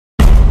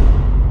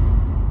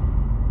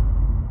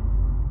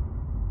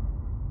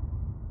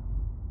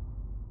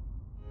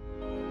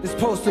It's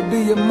supposed to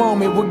be a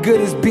moment. What good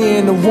is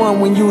being the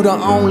one when you the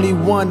only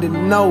one that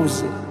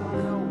knows it?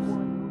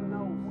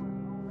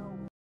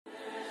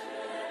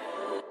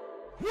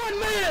 One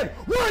man,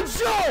 one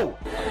show,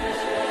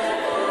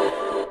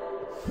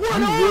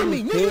 one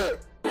army, nigga.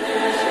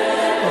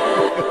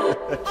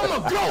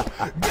 I'ma go,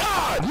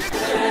 God,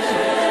 nigga.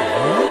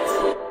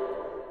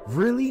 What?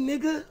 Really,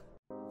 nigga?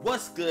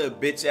 What's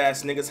good, bitch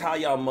ass niggas? How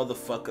y'all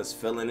motherfuckers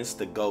feeling? It's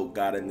the GOAT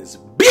God in this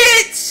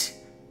bitch.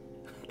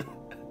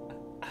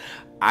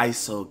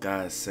 ISO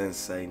God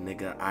Sensei,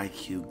 nigga.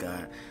 IQ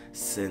God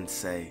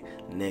Sensei,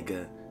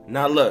 nigga.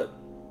 Now look,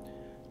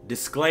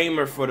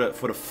 disclaimer for the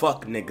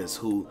fuck niggas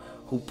who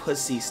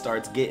pussy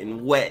starts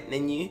getting wet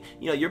and you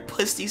know your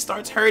pussy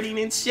starts hurting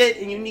and shit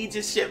and you need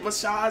your shit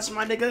massaged,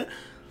 my nigga.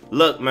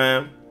 Look,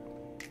 man,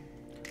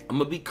 I'm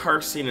gonna be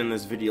cursing in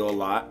this video a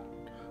lot.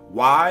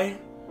 Why?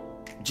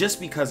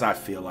 Just because I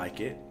feel like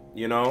it,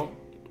 you know.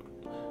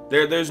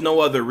 There's no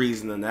other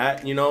reason than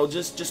that, you know.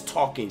 Just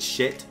talking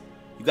shit.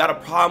 You got a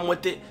problem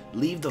with it?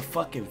 Leave the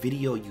fucking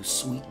video, you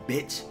sweet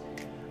bitch.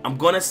 I'm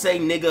gonna say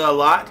nigga a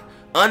lot,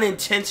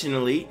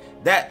 unintentionally.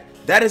 That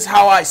is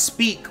how I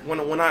speak when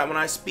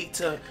I speak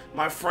to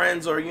my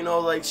friends or, you know,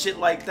 like shit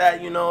like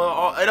that, you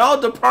know. It all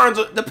depends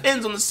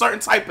on the certain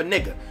type of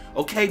nigga.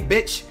 Okay,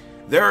 bitch?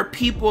 There are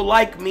people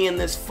like me in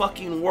this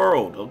fucking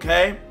world,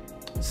 okay?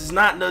 This is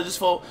not no just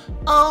for,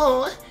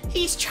 oh,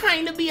 he's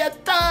trying to be a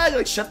thug.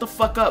 Like, shut the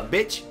fuck up,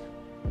 bitch.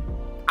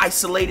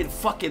 Isolated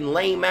fucking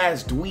lame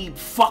ass dweeb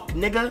fuck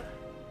nigga.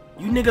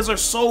 You niggas are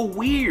so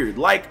weird.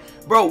 Like,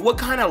 bro, what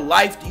kind of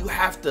life do you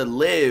have to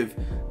live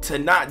to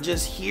not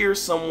just hear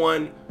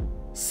someone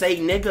say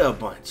nigga a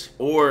bunch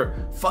or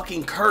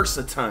fucking curse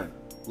a ton?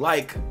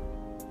 Like,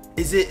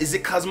 is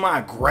it cause my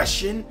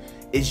aggression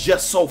is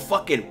just so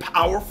fucking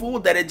powerful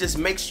that it just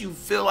makes you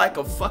feel like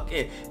a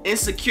fucking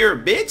insecure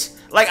bitch?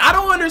 Like, I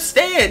don't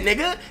understand,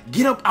 nigga.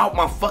 Get up out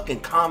my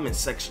fucking comment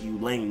section, you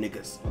lame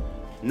niggas.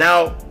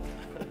 Now,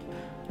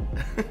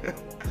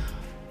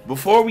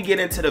 before we get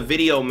into the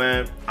video,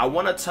 man, I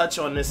want to touch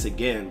on this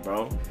again,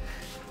 bro.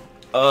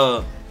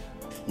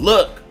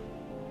 Look,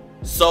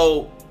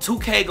 so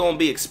 2K gonna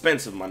be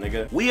expensive, my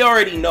nigga. We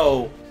already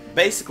know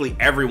basically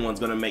everyone's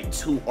gonna make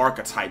 2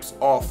 archetypes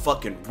all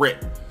fucking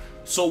rip.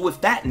 So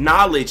with that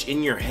knowledge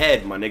in your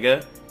head, my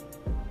nigga,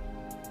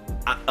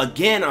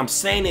 again, I'm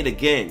saying it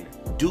again.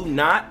 Do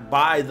not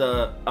buy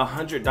the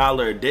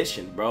 $100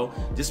 edition, bro,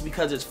 just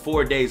because it's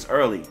 4 days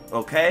early,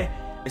 okay?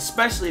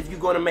 Especially if you're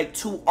gonna make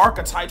 2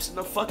 archetypes in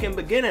the fucking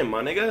beginning,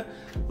 my nigga.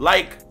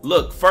 Like,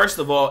 look, first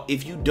of all,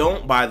 if you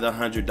don't buy the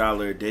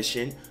 $100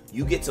 edition,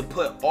 you get to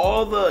put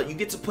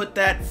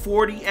that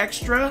 40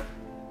 extra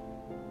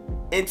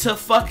into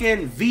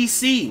fucking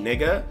VC,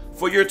 nigga,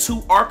 for your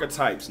 2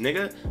 archetypes,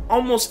 nigga.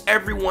 Almost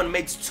everyone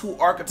makes 2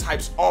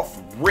 archetypes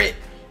off rip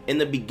in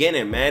the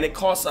beginning, man. It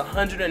costs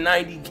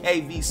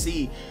 190k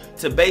VC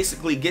to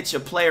basically get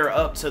your player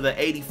up to the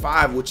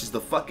 85, which is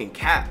the fucking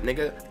cap,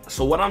 nigga.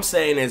 So what I'm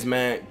saying is,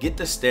 man, get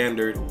the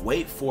standard,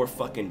 wait 4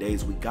 fucking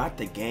days. We got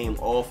the game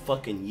all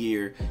fucking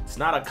year. It's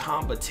not a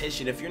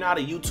competition. If you're not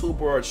a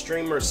YouTuber or a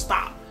streamer,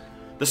 stop.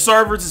 The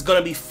servers is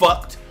gonna be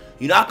fucked.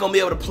 You're not gonna be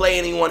able to play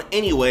anyone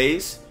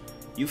anyways.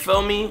 You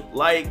feel me?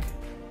 Like,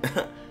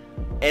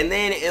 and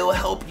then it'll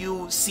help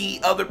you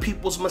see other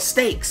people's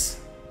mistakes,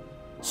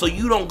 so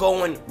you don't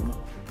go and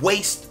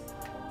waste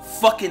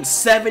fucking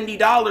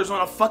 $70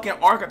 on a fucking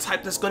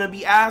archetype that's gonna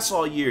be ass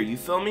all year. You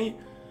feel me?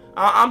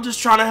 I'm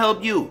just trying to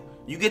help you.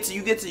 You get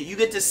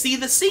to see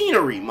the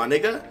scenery, my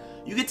nigga.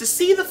 You get to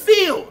see the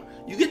field.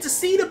 You get to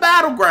see the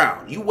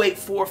battleground. You wait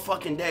 4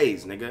 fucking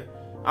days, nigga.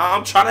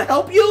 I'm trying to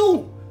help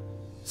you.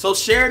 So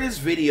share this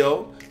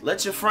video.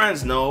 Let your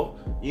friends know,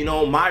 you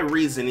know, my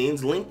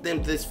reasonings. Link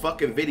them to this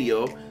fucking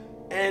video.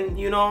 And,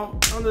 you know,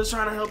 I'm just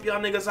trying to help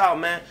y'all niggas out,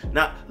 man.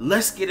 Now,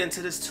 let's get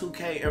into this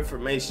 2K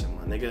information,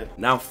 my nigga.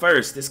 Now,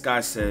 first, this guy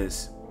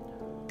says,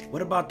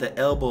 what about the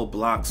elbow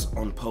blocks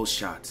on post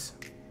shots?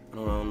 I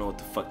don't know what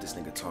the fuck this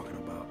nigga talking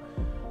about.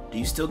 Do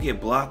you still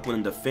get blocked when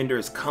a defender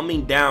is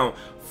coming down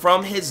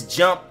from his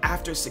jump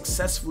after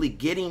successfully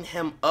getting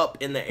him up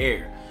in the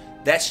air?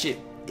 That shit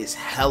is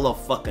hella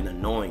fucking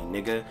annoying,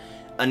 nigga.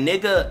 A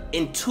nigga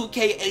in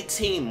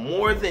 2K18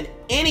 more than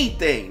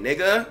anything,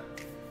 nigga.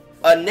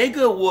 A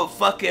nigga would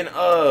fucking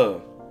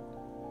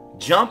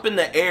jump in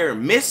the air,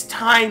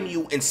 mistime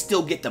you, and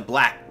still get the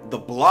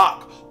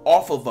block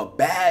off of a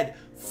bad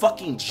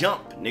fucking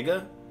jump,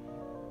 nigga.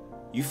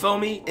 You feel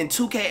me? In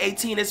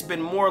 2K18, it's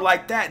been more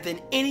like that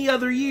than any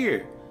other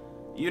year,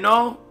 you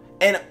know?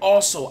 And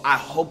also, I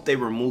hope they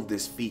remove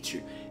this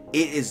feature.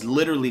 It is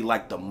literally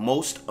like the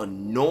most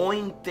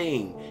annoying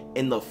thing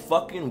in the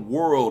fucking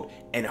world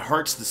and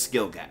hurts the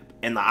skill gap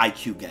and the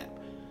IQ gap.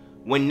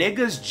 When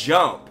niggas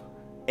jump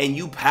and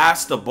you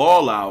pass the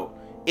ball out,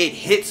 it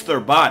hits their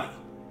body.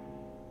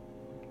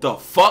 The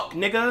fuck,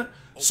 nigga?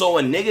 So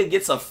a nigga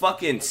gets a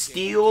fucking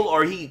steal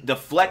or he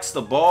deflects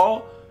the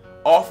ball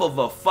off of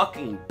a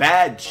fucking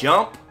bad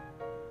jump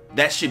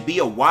that should be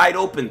a wide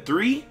open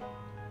 3.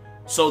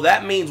 So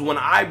that means when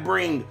I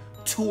bring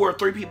 2 or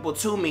 3 people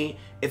to me,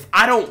 if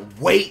I don't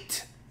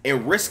wait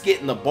and risk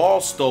getting the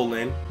ball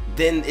stolen,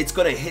 then it's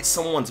gonna hit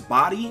someone's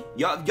body?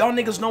 Y'all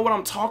niggas know what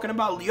I'm talking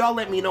about? Y'all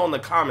let me know in the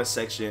comment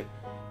section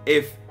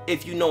if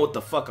you know what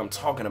the fuck I'm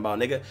talking about,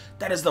 nigga.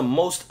 That is the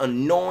most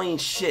annoying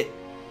shit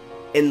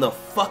in the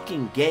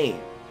fucking game.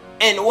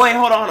 And wait,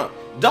 hold on.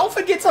 Don't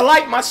forget to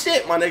like my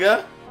shit, my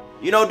nigga.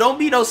 You know, don't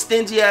be no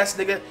stingy ass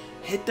nigga.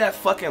 Hit that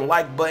fucking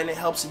like button. It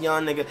helps a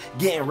young nigga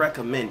getting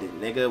recommended,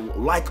 nigga.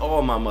 Like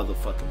all my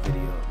motherfucking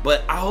videos.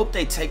 But I hope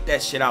they take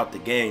that shit out the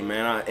game,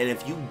 man. And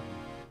if you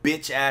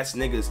bitch ass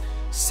niggas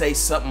say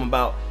something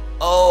about,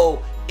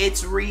 oh,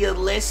 it's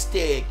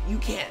realistic, you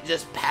can't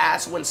just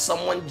pass when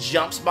someone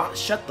jumps by.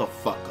 Shut the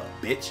fuck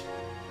up, bitch.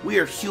 We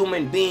are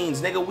human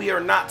beings, nigga. We are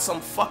not some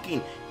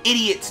fucking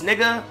idiots,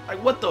 nigga.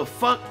 Like, what the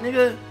fuck,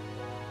 nigga?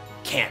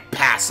 Can't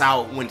pass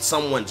out when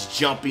someone's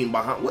jumping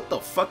behind. What the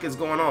fuck is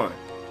going on?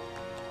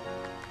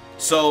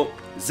 So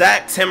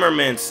Zach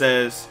Timmerman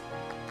says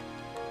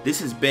this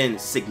has been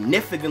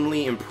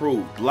significantly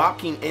improved.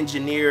 Blocking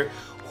engineer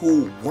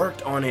who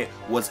worked on it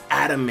was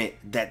adamant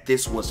that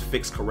this was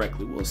fixed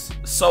correctly.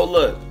 So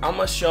look, I'm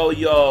gonna show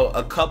y'all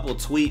a couple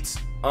tweets.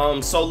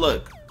 So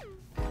look,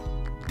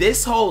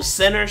 this whole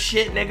center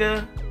shit,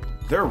 nigga,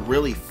 they're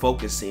really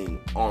focusing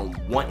on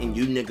wanting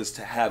you niggas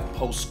to have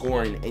post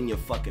scoring in your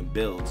fucking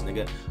builds,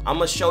 nigga. I'm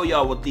gonna show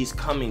y'all with these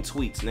coming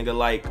tweets, nigga.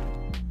 Like,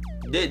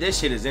 this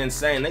shit is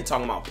insane. They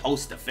talking about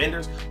post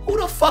defenders. Who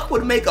the fuck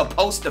would make a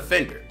post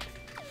defender?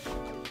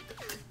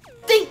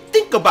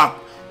 Think about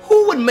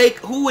who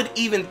would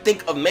even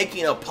think of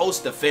making a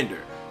post defender?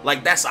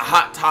 Like, that's a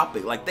hot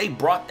topic. Like, they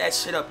brought that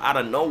shit up out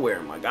of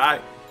nowhere, my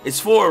guy. It's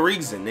for a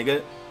reason,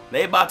 nigga.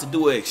 They about to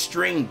do an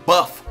extreme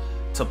buff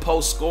to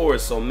post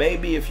scores. So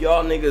maybe if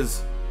y'all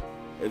niggas,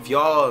 if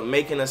y'all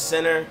making a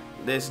center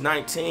this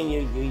 19,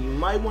 you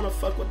might want to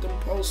fuck with them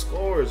post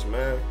scores,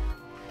 man.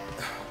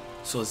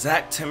 So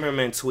Zach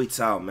Timmerman tweets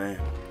out,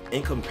 man,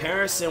 in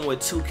comparison with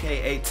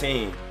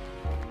 2K18,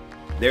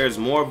 there's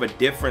more of a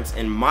difference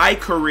in my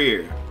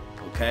career.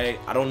 Okay,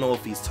 I don't know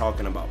if he's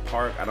talking about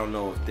Park. I don't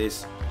know if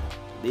this,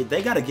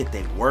 they gotta get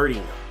their wording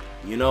up,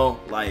 you know?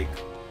 Like,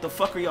 the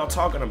fuck are y'all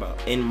talking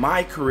about? In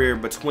my career,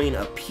 between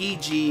a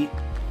PG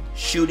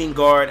shooting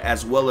guard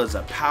as well as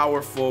a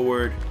power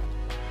forward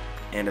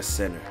and a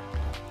center,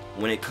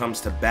 when it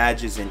comes to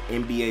badges in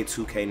NBA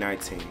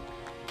 2K19,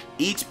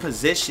 each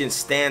position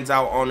stands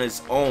out on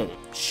its own.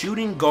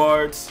 Shooting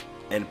guards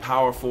and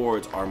power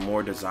forwards are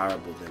more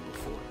desirable than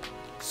before.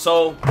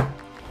 So,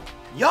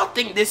 y'all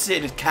think this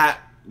shit is cap?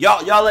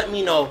 Y'all let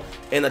me know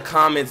in the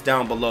comments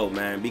down below,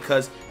 man,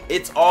 because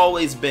it's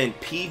always been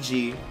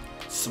PG,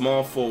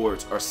 small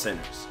forwards, or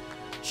centers.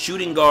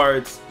 Shooting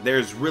guards,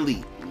 there's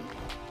really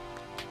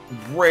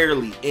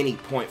rarely any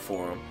point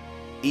for them,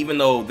 even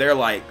though they're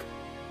like,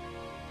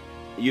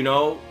 you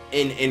know,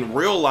 in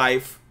real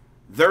life,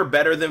 they're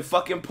better than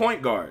fucking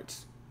point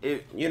guards.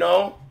 You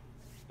know,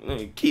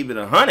 keep it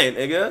 100,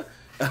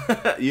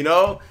 nigga. You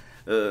know,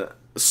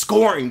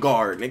 scoring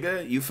guard,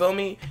 nigga. You feel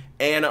me?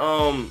 And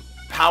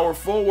power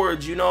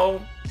forwards, you know,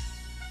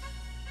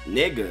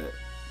 nigga,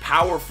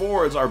 power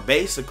forwards are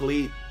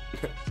basically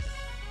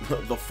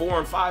the 4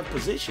 and 5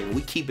 position.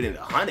 We keep it at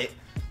 100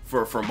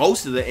 for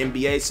most of the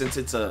NBA, since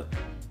it's a,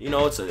 you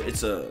know,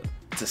 it's a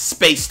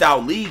spaced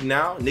out league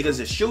now. Niggas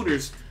are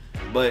shooters,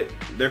 but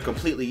they're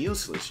completely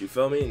useless. You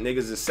feel me?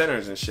 Niggas is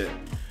centers and shit.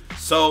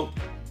 So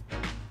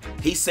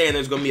he's saying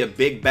there's gonna be a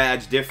big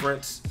badge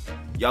difference.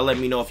 Y'all let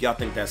me know if y'all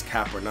think that's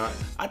cap or not.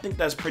 I think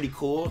that's pretty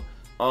cool.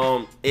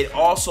 It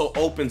also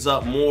opens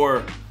up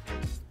more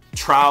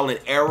trial and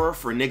error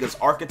for niggas'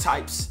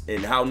 archetypes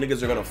and how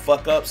niggas are gonna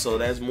fuck up. So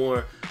that's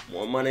more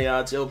money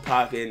out your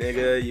pocket,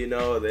 nigga. You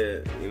know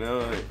that, you know,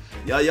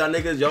 y'all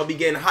niggas, y'all be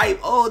getting hype.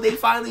 Oh, they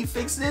finally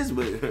fixed this,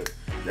 but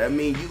that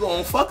mean you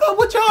gonna fuck up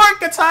with your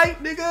archetype,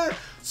 nigga.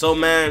 So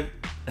man,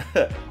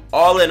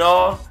 all in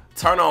all,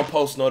 turn on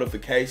post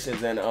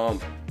notifications, and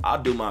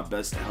I'll do my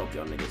best to help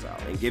y'all niggas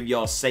out and give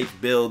y'all safe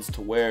builds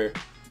to where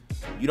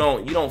you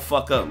don't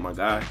fuck up, my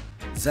guy.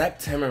 Zach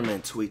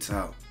Timmerman tweets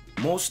out,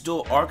 most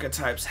dual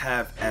archetypes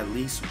have at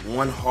least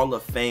one Hall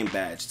of Fame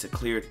badge to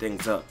clear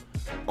things up.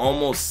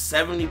 Almost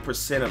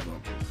 70% of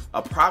them.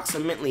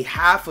 Approximately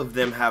half of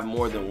them have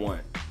more than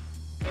one.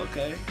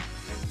 Okay?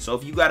 So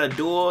if you got a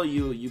duel,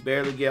 you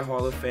barely get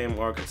Hall of Fame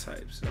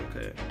archetypes,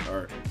 okay?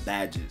 Or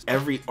badges.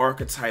 Every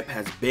archetype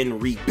has been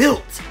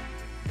rebuilt.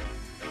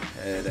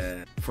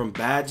 And, from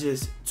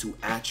badges to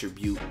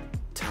attribute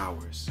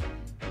towers.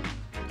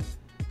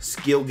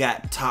 Skill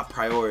gap top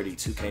priority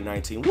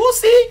 2K19. We'll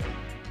see.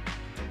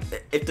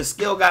 If the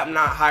skill gap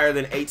not higher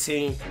than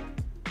 18,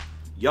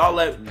 y'all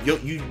let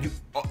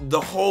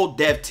the whole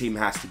dev team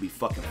has to be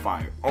fucking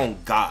fired. On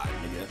God,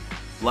 nigga.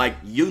 Like,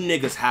 you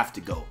niggas have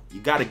to go.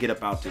 You gotta get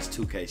up out this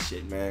 2K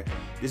shit, man.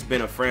 This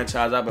been a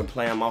franchise I've been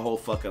playing my whole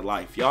fucking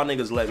life. Y'all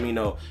niggas let me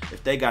know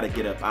if they gotta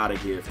get up out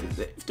of here,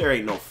 if there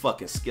ain't no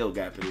fucking skill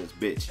gap in this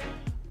bitch.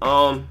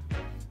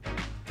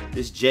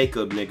 This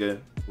Jacob nigga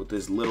with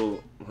this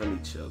little, let me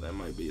chill, that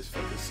might be his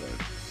fucking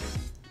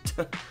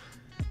son.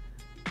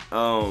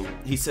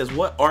 He says,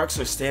 what arcs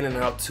are standing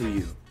out to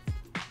you?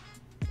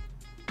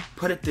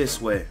 Put it this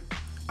way.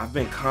 I've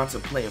been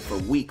contemplating for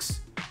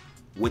weeks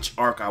which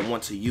arc I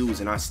want to use,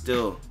 and I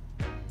still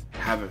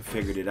haven't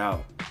figured it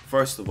out.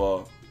 First of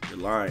all, you're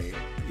lying.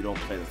 You don't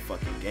play the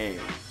fucking game.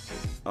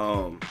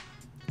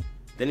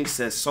 Then he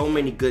says, so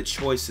many good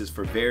choices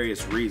for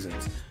various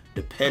reasons.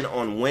 Depend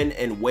on when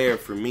and where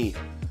for me.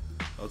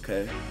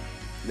 Okay.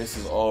 This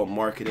is all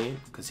marketing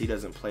because he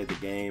doesn't play the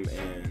game,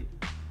 and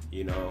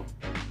you know,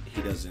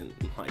 he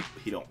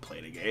don't play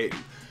the game.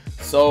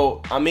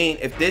 So, I mean,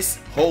 if this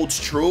holds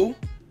true,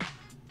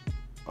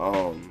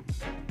 I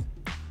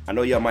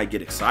know y'all might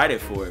get excited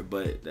for it,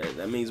 but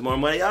that means more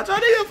money y'all trying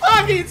to get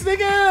pockets,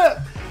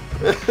 nigga.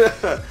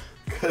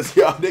 Cause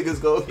y'all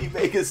niggas gonna be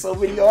making so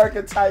many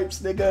archetypes,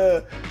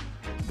 nigga.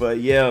 But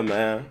yeah,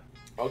 man.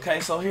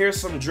 Okay, so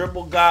here's some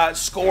dribble god,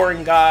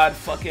 scoring god,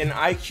 fucking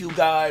IQ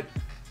god,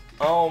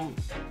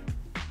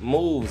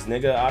 moves,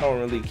 nigga. I don't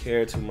really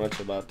care too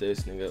much about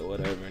this, nigga.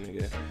 Whatever,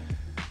 nigga.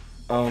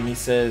 He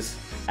says,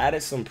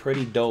 added some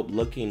pretty dope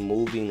looking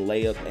moving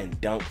layup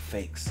and dunk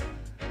fakes.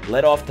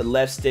 Let off the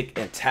left stick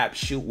and tap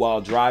shoot while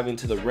driving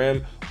to the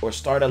rim, or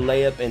start a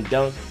layup and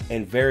dunk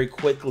and very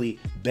quickly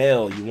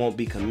bail. You won't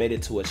be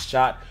committed to a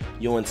shot.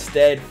 You'll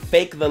instead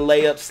fake the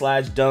layup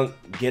slash dunk,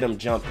 get them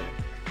jumping.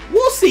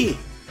 We'll see.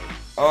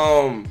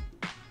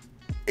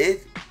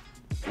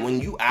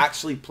 When you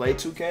actually play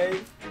 2K,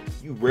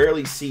 you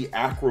rarely see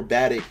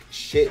acrobatic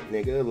shit,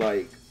 nigga.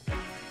 Like,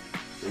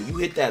 when you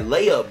hit that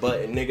layup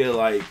button, nigga,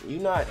 like, you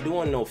not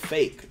doing no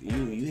fake.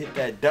 You hit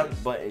that dunk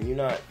button, you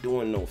not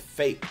doing no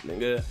fake,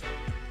 nigga.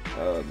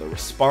 The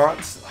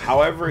response,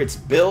 however it's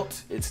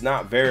built, it's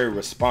not very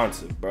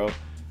responsive, bro.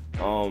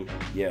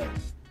 Yeah.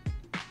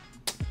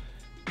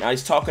 Now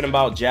he's talking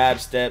about jab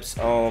steps.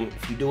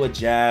 If you do a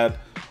jab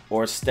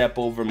or a step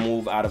over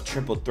move out of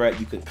triple threat,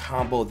 you can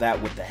combo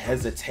that with the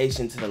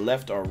hesitation to the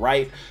left or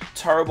right,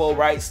 turbo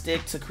right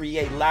stick to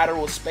create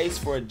lateral space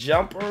for a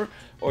jumper,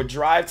 or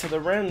drive to the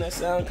rim. That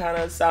sound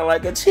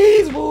like a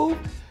cheese move.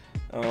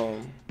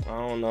 I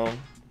don't know.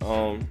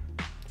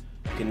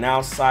 You can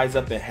now size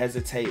up and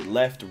hesitate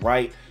left,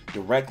 right,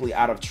 directly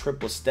out of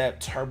triple step,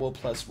 turbo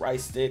plus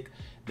right stick.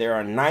 There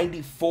are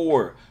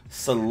 94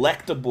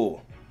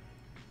 selectable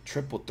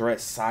triple threat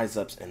size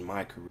ups in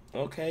my career.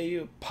 Okay,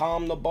 you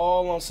palm the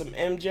ball on some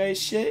MJ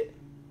shit.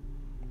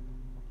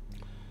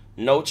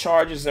 No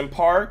charges in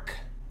park.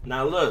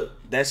 Now look,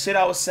 that shit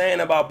I was saying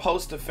about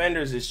post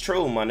defenders is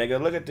true, my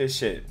nigga. Look at this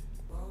shit.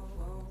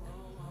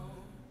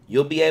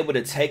 You'll be able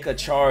to take a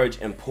charge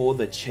and pull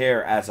the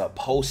chair as a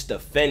post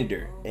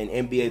defender in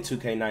NBA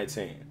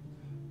 2K19.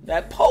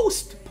 That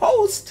post.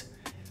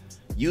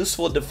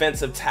 Useful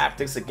defensive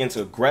tactics against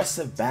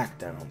aggressive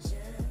backdowns.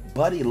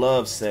 Buddy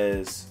Love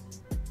says,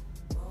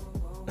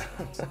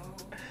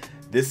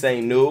 this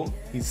ain't new.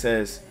 He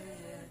says,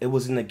 it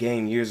was in the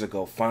game years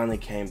ago, finally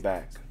came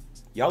back.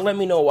 Y'all let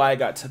me know why I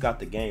got took out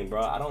the game,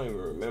 bro. I don't even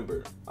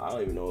remember. I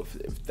don't even know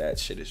if that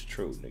shit is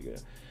true, nigga.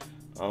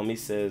 He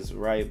says,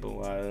 right, but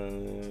why,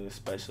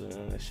 especially,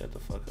 shut the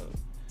fuck up.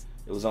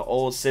 It was an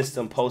old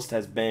system. Post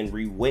has been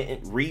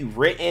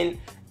rewritten,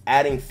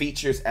 adding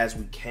features as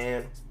we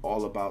can,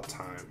 all about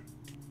time.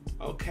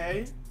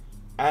 Okay.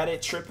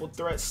 Added triple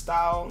threat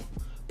style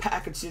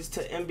packages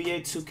to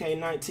NBA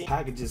 2K19.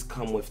 Packages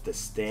come with the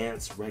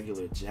stance,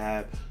 regular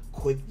jab,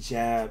 quick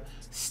jab,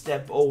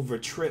 step over,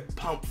 trip,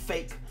 pump,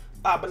 fake,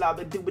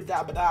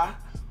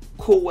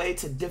 cool way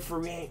to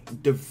differentiate,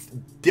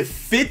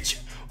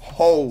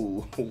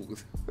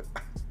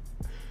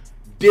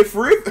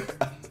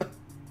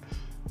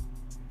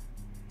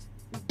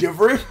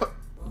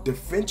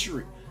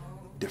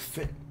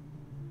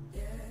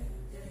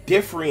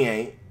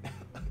 differentiate,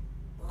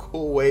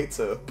 cool way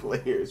to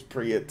players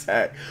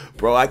pre-attack.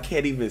 Bro, I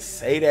can't even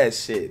say that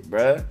shit,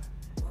 bruh.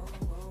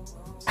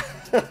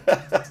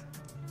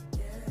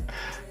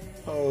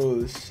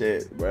 Oh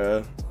shit,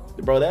 bruh.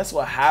 Bro, that's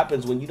what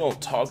happens when you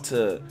don't talk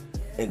to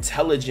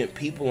intelligent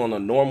people on a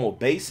normal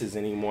basis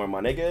anymore,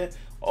 my nigga.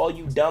 All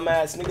you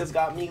dumbass niggas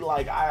got me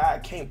like I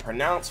can't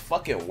pronounce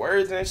fucking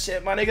words and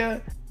shit, my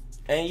nigga.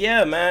 And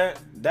yeah, man,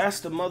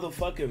 that's the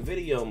motherfucking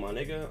video, my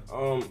nigga.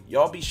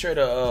 Y'all be sure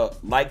to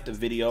like the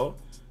video,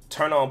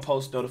 turn on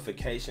post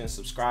notifications,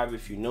 subscribe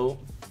if you're new,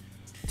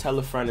 tell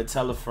a friend to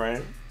tell a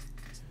friend,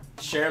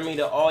 share me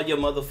to all your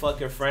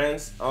motherfucking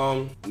friends.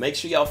 Make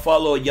sure y'all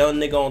follow a young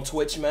nigga on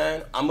Twitch,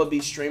 man. I'm gonna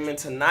be streaming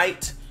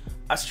tonight.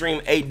 I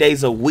stream 8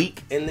 days a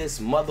week in this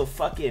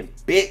motherfucking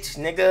bitch,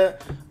 nigga.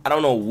 I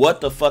don't know what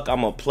the fuck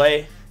I'm gonna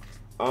play.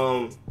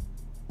 Y'all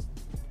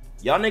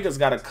niggas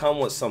gotta come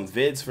with some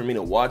vids for me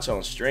to watch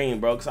on stream,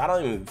 bro. Cause I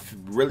don't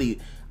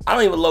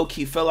even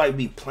low-key feel like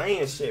be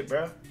playing shit,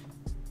 bro.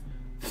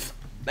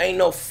 There ain't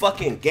no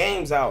fucking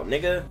games out,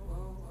 nigga.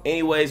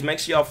 Anyways, make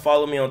sure y'all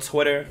follow me on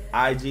Twitter,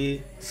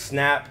 IG,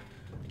 Snap.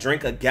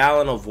 Drink a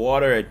gallon of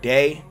water a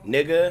day,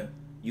 nigga.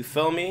 You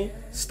feel me?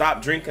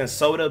 Stop drinking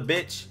soda,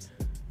 bitch.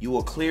 You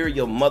will clear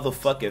your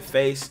motherfucking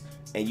face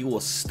and you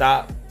will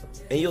stop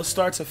and you'll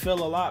start to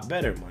feel a lot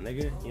better, my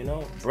nigga. You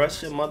know,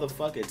 brush your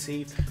motherfucking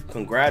teeth.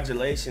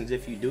 Congratulations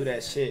if you do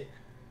that shit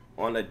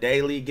on a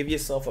daily. Give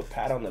yourself a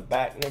pat on the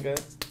back, nigga.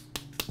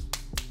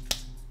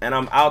 and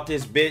I'm out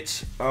this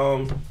bitch.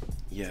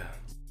 Yeah.